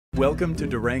Welcome to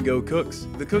Durango Cooks,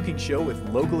 the cooking show with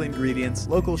local ingredients,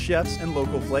 local chefs, and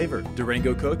local flavor.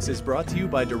 Durango Cooks is brought to you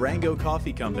by Durango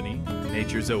Coffee Company,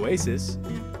 Nature's Oasis,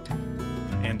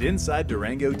 and Inside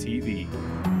Durango TV.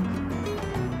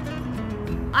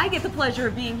 I get the pleasure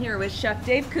of being here with Chef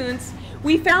Dave Kuntz.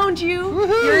 We found you.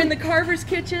 Woohoo! You're in the Carver's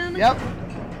kitchen. Yep.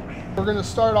 We're going to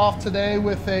start off today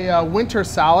with a winter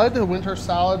salad. A winter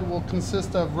salad will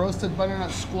consist of roasted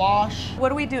butternut squash.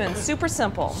 What are we doing? Super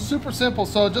simple. Super simple.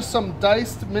 So just some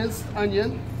diced minced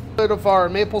onion, a bit of our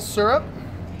maple syrup.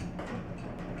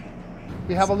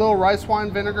 We have a little rice wine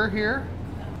vinegar here.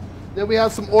 Then we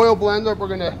have some oil blend that we're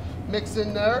going to mix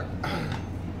in there.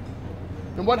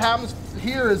 And what happens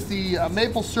here is the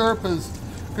maple syrup is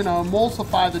going to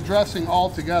emulsify the dressing all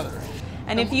together.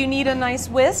 And if you need a nice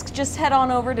whisk, just head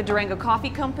on over to Durango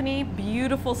Coffee Company.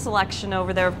 Beautiful selection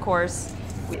over there, of course.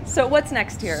 So what's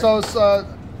next here? So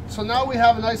now we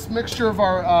have a nice mixture of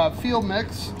our field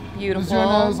mix. Beautiful.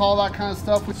 Mizunos, all that kind of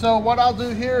stuff. So what I'll do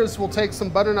here is we'll take some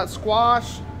butternut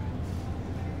squash.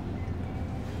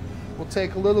 We'll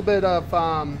take a little bit of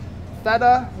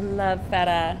feta. Love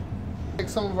feta. Take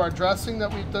some of our dressing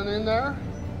that we've done in there.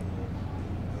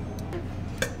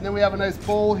 And then we have a nice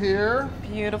bowl here.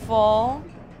 Beautiful.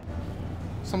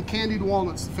 Some candied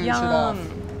walnuts to finish Yum. it off.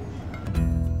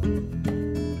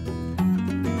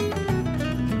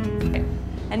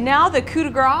 And now the coup de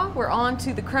grace, we're on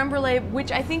to the creme brulee,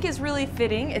 which I think is really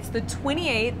fitting. It's the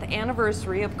 28th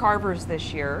anniversary of Carver's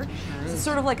this year. It's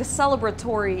sort of like a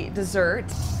celebratory dessert.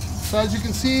 So as you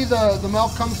can see, the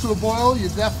milk comes to a boil. You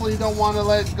definitely don't want to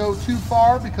let it go too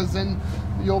far because then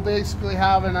you'll basically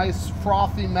have a nice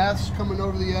frothy mess coming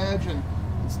over the edge, and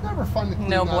it's never fun to clean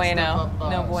No that bueno. stuff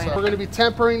up. No bueno. So we're going to be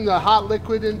tempering the hot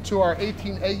liquid into our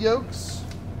 18 egg yolks.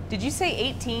 Did you say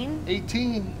 18?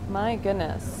 18. My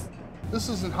goodness. This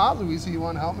isn't hot, Louisa. You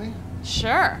want to help me?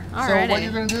 Sure. All So right. what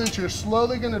you're going to do is you're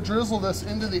slowly going to drizzle this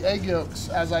into the egg yolks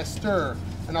as I stir,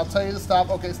 and I'll tell you to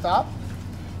stop. Okay, stop.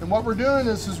 And what we're doing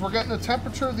is we're getting the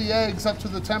temperature of the eggs up to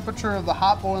the temperature of the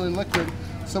hot boiling liquid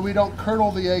so we don't curdle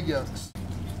the egg yolks.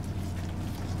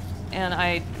 And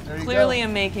I There you clearly go.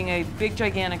 am making a big,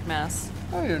 gigantic mess.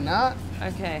 No, you're not.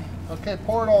 Okay. Okay,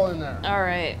 pour it all in there. All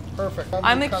right. Perfect.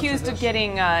 I'm accused of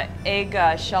getting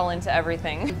egg shell into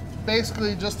everything.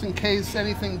 Basically, just in case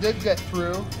anything did get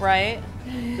through. Right?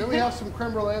 Then we have some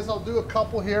creme brulees. I'll do a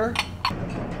couple here.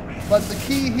 But the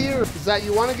key here is that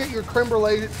you want to get your creme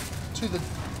brulee to the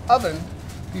oven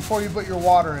before you put your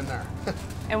water in there.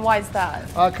 And why is that?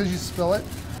 Because you spill it.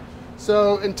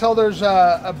 So until there's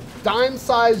a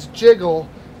dime-sized jiggle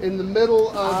in the middle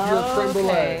of your creme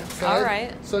brulee. Okay. All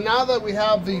right. So now that we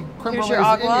have the creme Here's brulees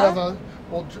your in the agua. oven,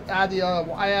 we'll add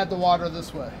I add the water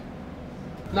this way.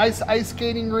 Nice ice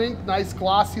skating rink, nice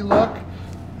glossy look.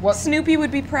 What? Snoopy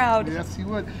would be proud. Yes, he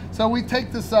would. So we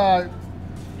take this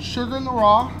sugar in the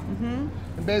raw, and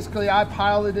basically I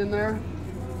pile it in there.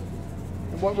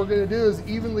 And what we're going to do is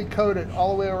evenly coat it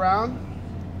all the way around.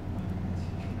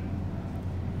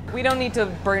 We don't need to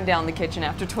burn down the kitchen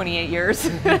after 28 years.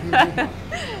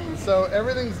 So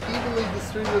everything's evenly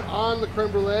distributed on the creme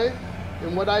brulee.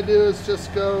 And what I do is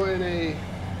just go in a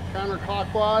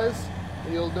counterclockwise,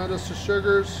 and you'll notice the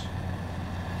sugars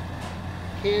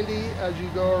candy as you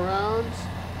go around.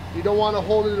 You don't want to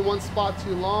hold it in one spot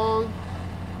too long.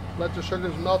 Let the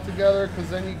sugars melt together because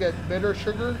then you get bitter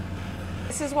sugar.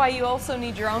 This is why you also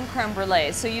need your own creme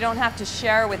brulee, so you don't have to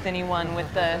share with anyone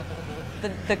with the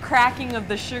cracking of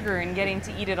the sugar and getting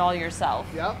to eat it all yourself.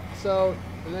 Yep. So,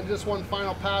 and then just one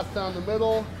final pass down the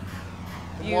middle.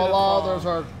 Beautiful. Voila, there's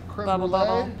our creme Bubble, brulee.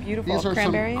 bubble. Beautiful. These are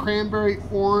Cranberry? some cranberry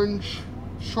orange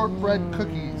shortbread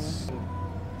cookies.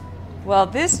 Well,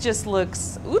 this just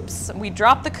looks, oops, we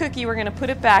dropped the cookie, we're gonna put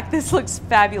it back. This looks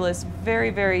fabulous, very,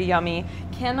 very yummy.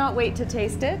 Cannot wait to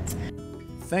taste it.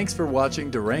 Thanks for watching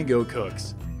Durango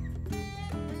Cooks.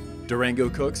 Durango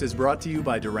Cooks is brought to you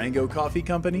by Durango Coffee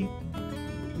Company,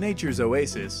 Nature's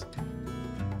Oasis,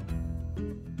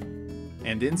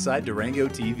 and Inside Durango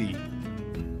TV.